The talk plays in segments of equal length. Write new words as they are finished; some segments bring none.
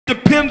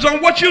depends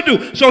on what you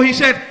do. So he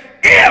said,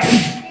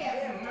 if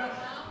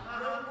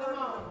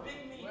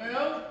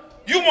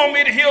you want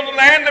me to heal the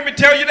land, let me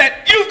tell you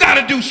that you've got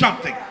to do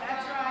something.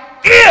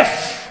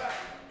 If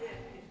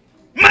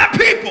my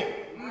people,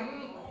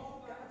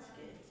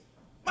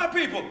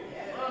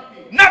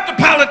 not the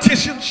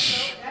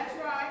politicians,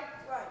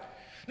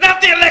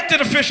 not the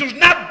elected officials,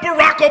 not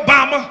Barack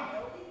Obama,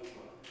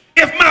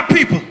 if my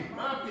people,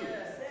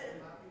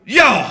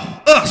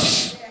 y'all,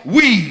 us,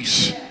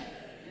 we's,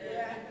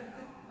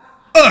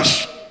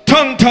 us,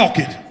 tongue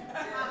talking,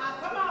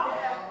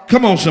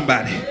 come on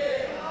somebody,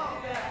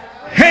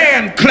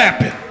 hand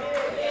clapping,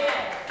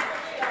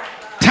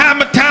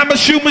 time,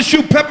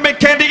 shoe, peppermint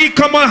candy, eat,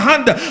 come on,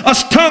 Honda,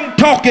 us tongue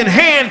talking,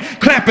 hand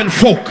clapping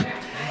folk.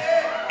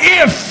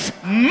 If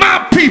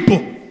my people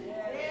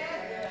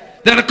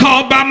that are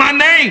called by my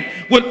name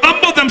would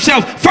humble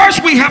themselves,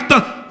 first we have to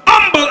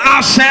humble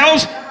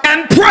ourselves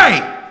and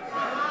pray.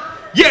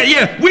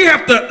 Yeah, we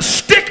have to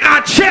stick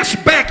our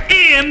chest back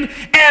in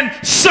and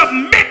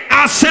submit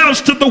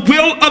ourselves to the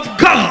will of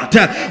God.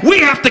 We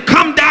have to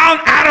come down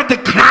out of the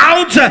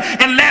clouds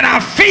and let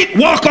our feet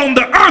walk on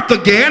the earth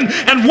again.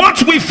 And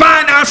once we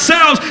find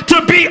ourselves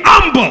to be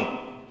humble,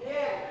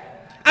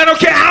 I don't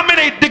care how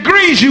many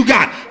degrees you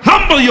got,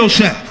 humble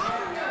yourself.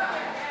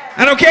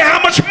 I don't care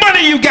how much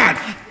money you got,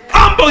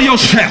 humble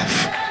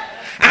yourself.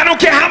 I don't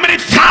care how many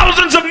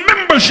thousands of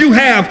members you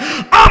have,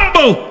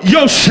 humble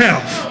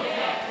yourself.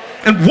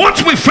 And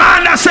once we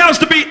find ourselves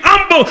to be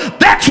humble,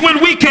 that's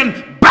when we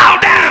can bow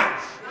down.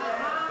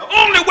 The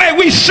only way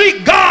we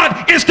seek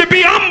God is to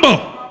be humble.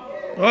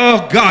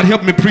 Oh, God,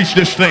 help me preach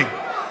this thing.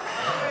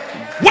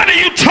 What are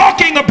you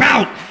talking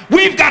about?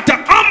 We've got to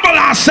humble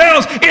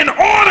ourselves in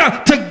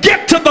order to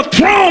get to the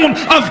throne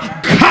of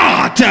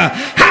God.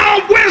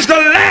 When's the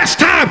last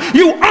time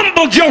you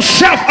humbled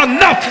yourself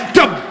enough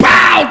to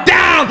bow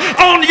down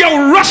on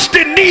your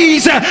rusty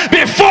knees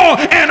before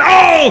an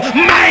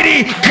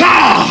almighty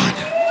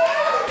God?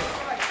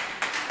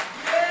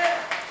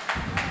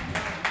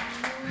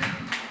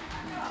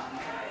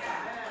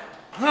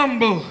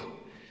 Humble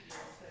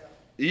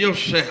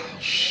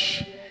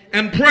yourselves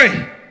and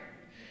pray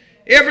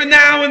every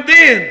now and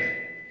then.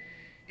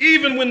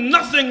 Even when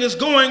nothing is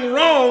going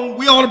wrong,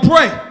 we ought to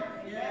pray.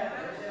 Yeah.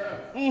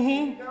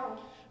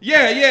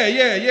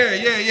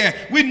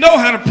 We know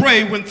how to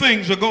pray when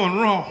things are going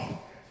wrong.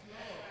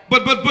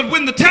 But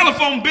when the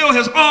telephone bill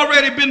has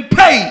already been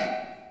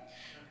paid,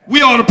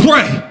 we ought to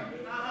pray.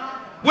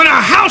 When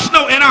our house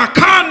note and our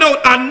car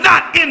note are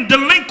not in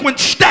delinquent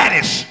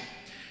status,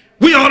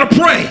 we ought to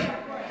pray.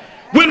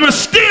 When we're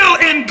still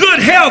in good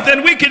health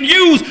and we can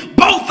use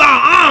both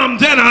our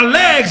arms and our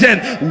legs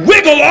and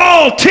wiggle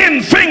all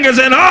 10 fingers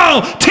and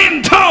all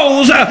 10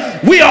 toes,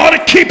 we ought to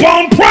keep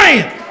on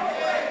praying.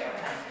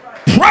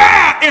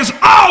 Prayer is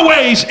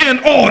always in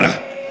order.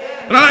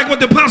 And I like what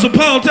the Apostle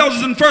Paul tells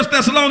us in 1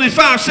 Thessalonians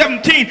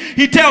 5:17.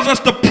 He tells us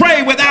to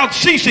pray without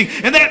ceasing.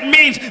 And that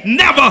means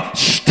never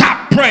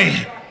stop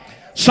praying.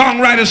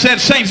 Songwriter said,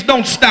 saints,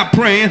 don't stop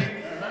praying,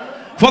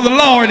 for the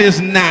Lord is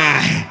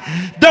nigh.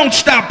 Don't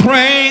stop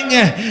praying.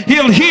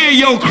 He'll hear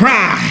your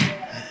cry.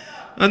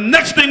 The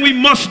next thing we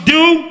must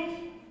do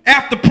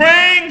after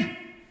praying,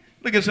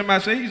 look at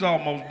somebody say, he's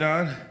almost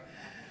done.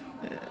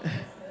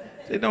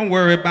 Say, don't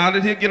worry about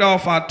it. He'll get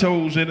off our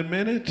toes in a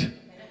minute.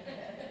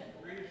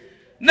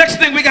 Next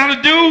thing we got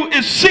to do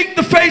is seek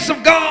the face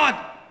of God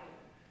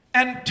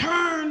and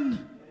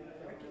turn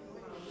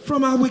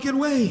from our wicked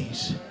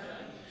ways.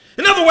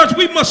 In other words,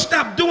 we must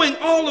stop doing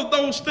all of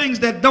those things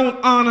that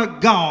don't honor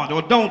God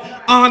or don't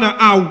honor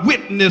our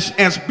witness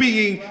as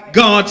being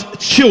God's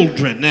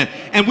children.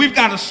 And we've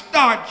got to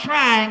start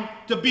trying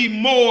to be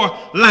more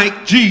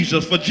like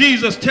Jesus. For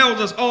Jesus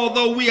tells us,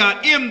 although we are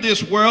in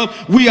this world,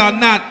 we are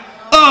not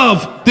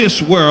of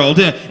this world.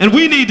 And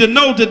we need to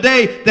know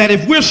today that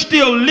if we're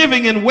still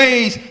living in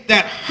ways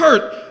that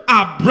hurt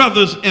our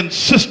brothers and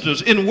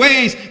sisters, in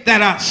ways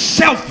that are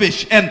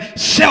selfish and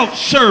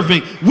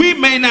self-serving, we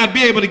may not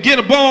be able to get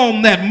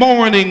upon that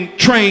morning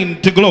train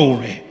to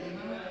glory.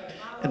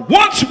 And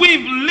once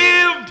we've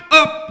lived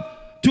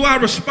up to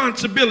our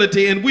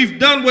responsibility and we've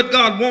done what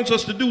God wants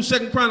us to do,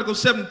 2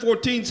 Chronicles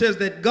 7:14 says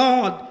that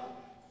God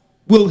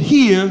will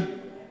hear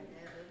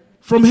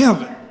from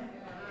heaven.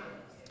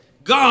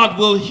 God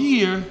will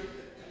hear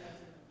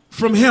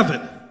from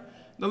heaven.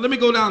 Now let me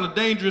go down a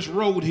dangerous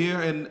road here,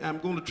 and I'm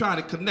going to try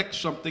to connect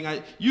something.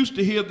 I used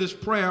to hear this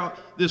prayer,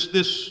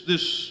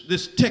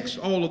 this text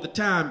all of the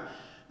time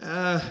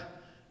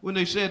when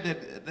they said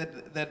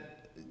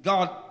that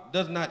God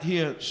does not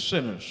hear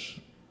sinners.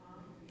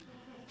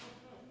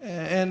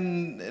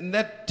 And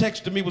that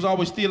text to me was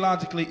always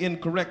theologically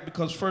incorrect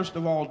because, first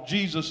of all,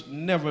 Jesus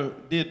never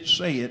did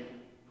say it.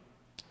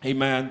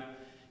 Amen.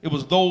 It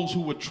was those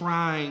who were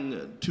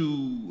trying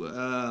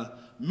to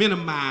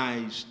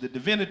minimize the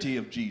divinity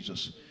of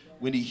Jesus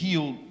when he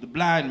healed the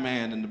blind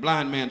man, and the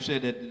blind man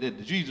said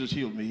that Jesus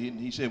healed me, and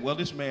he said, well,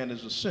 this man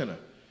is a sinner,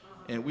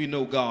 and we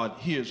know God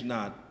hears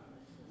not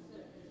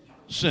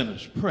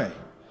sinners pray.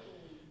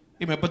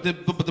 Amen. But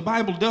the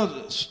Bible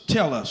does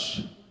tell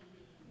us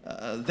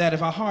that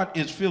if our heart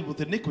is filled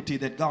with iniquity,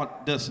 that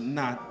God does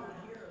not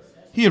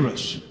hear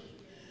us.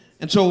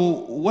 And so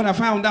what I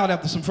found out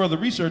after some further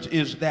research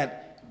is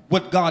that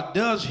what God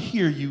does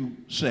hear you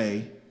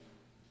say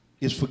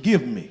is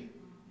forgive me.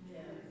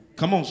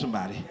 Come on,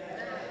 somebody.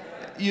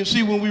 You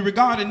see, when we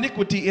regard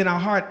iniquity in our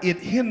heart, it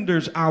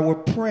hinders our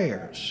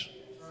prayers.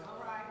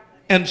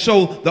 And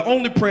so the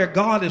only prayer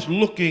God is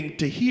looking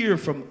to hear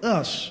from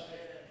us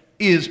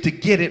is to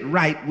get it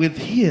right with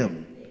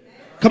him.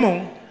 Come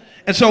on.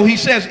 And so he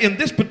says in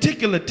this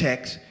particular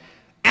text,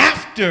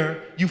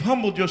 after you've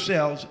humbled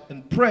yourselves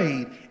and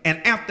prayed,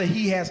 and after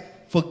he has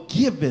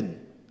forgiven,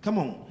 come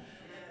on,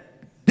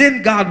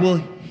 then God will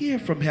hear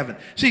from heaven.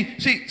 See,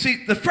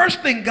 the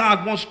first thing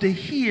God wants to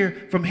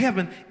hear from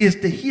heaven is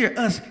to hear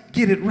us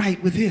get it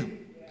right with him.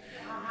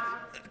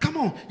 Come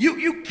on,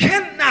 you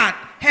cannot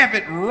have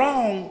it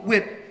wrong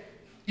with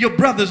your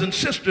brothers and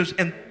sisters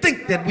and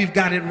think that we've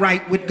got it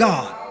right with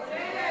God.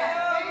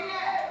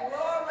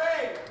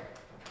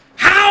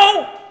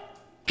 How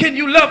can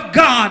you love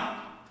God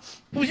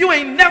who you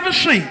ain't never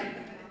seen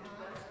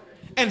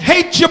and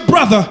hate your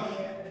brother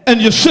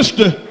and your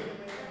sister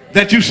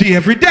that you see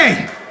every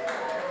day?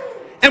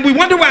 And we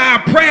wonder why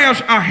our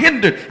prayers are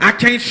hindered. I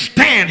can't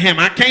stand him.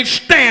 I can't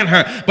stand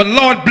her. But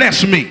Lord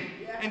bless me.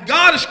 And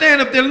God is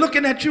standing up there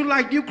looking at you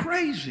like you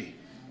crazy.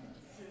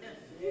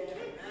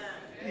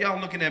 Y'all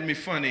looking at me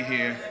funny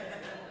here.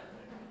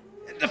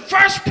 The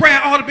first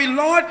prayer ought to be,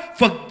 Lord,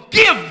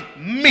 forgive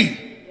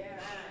me.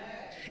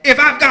 If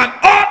I've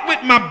got aught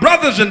with my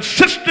brothers and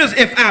sisters,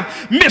 if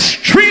I've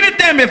mistreated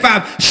them, if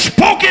I've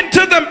spoken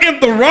to them in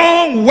the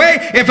wrong way,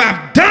 if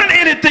I've done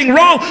anything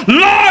wrong,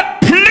 Lord,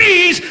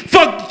 please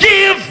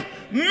forgive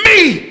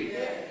me.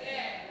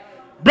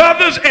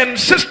 Brothers and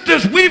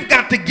sisters, we've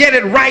got to get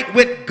it right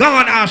with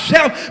God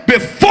ourselves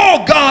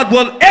before God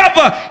will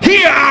ever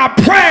hear our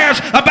prayers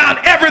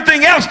about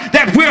everything else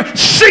that we're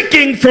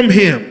seeking from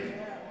him.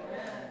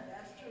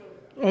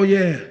 Oh,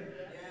 yeah.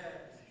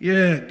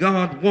 Yeah,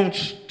 God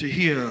wants to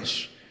hear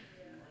us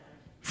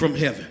from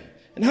heaven.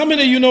 And how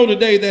many of you know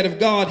today that if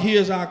God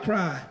hears our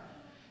cry,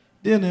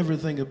 then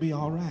everything will be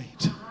all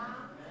right?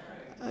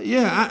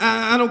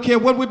 I don't care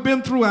what we've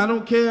been through. I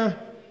don't care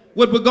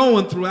what we're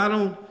going through. I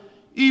don't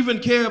even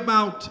care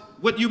about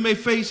what you may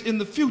face in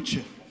the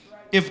future.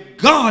 If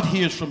God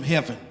hears from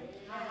heaven,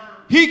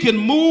 he can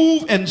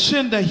move and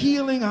send a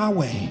healing our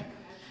way.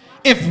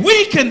 If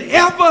we can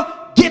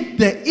ever get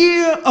the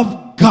ear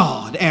of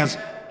God as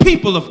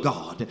people of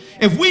God,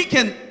 if we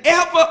can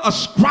ever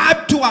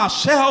ascribe to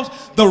ourselves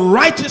the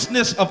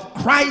righteousness of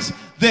Christ,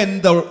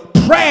 then the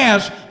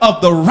prayers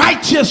of the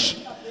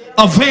righteous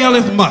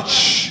availeth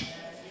much.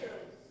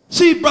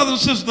 See, brothers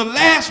and sisters, the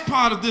last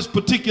part of this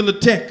particular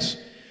text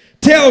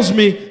tells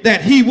me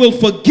that he will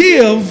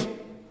forgive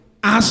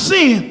our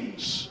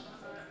sins.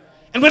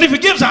 And when he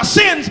forgives our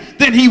sins,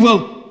 then he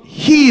will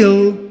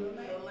heal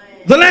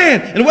the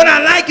land. And what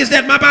I like is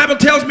that my Bible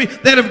tells me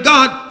that if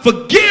God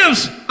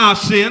forgives our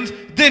sins,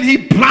 then he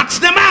blots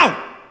them out.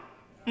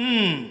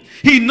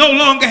 He no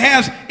longer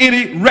has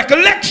any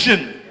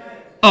recollection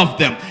of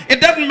them. It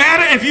doesn't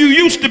matter if you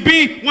used to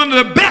be one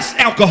of the best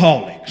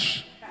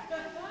alcoholics.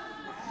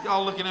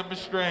 Y'all looking at me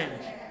strange.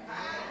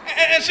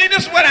 And see,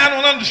 this is what I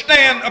don't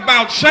understand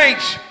about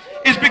saints,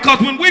 is because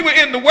when we were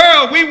in the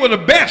world, we were the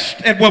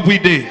best at what we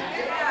did.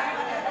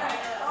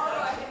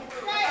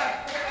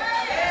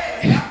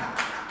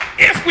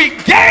 If we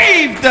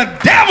gave the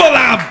devil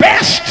our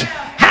best,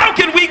 how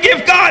can we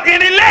give God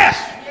any less?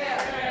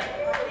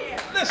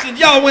 Listen,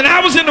 y'all, when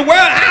I was in the world,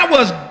 I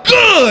was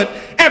good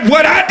at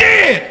what I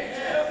did.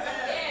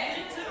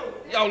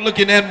 Y'all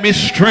looking at me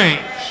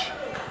strange.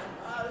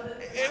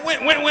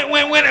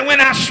 When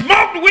I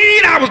smoked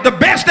weed, I was the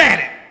best at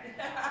it.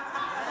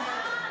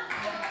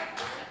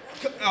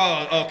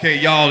 Oh, okay,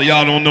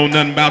 y'all don't know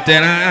nothing about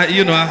that.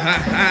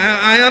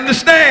 I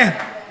understand.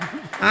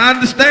 I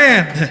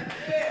understand.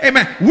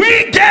 Amen.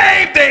 We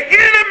gave the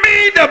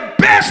enemy the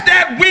best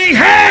that we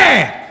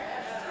had.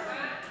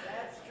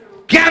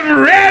 Got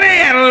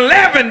ready at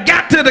 11,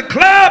 got to the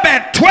club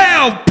at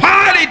 12,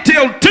 party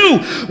till 2,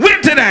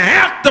 went to the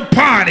after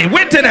party,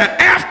 went to the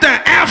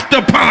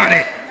after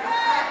party.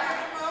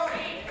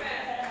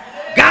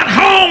 Got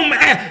home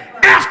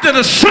after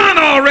the sun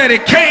already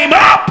came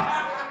up,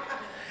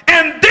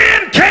 and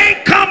then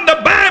can't come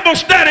to Bible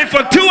study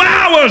for 2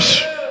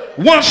 hours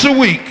once a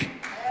week.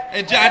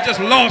 And I just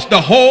lost the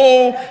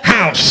whole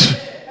house.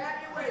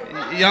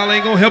 Y'all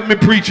ain't gonna help me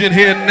preach in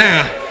here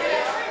now.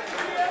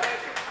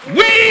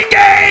 We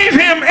gave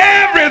him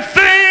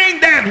everything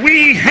that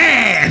we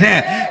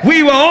had.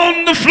 We were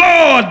on the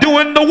floor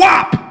doing the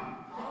WAP.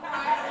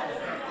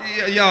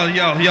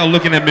 Y'all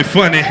looking at me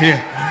funny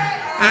here.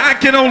 I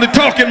can only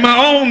talk in my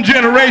own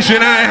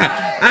generation.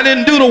 I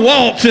didn't do the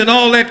waltz and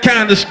all that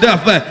kind of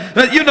stuff.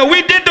 But you know,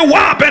 we did the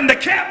WAP and the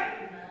cap.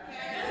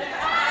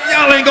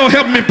 Y'all ain't gonna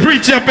help me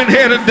preach up in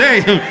here today.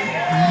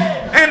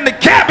 And the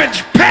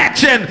Cabbage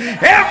Patch and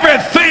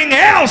everything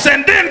else,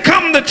 and then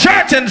come to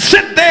church and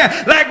sit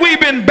there like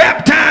we've been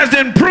baptized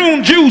in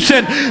prune juice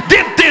and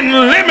dipped in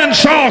lemon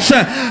sauce.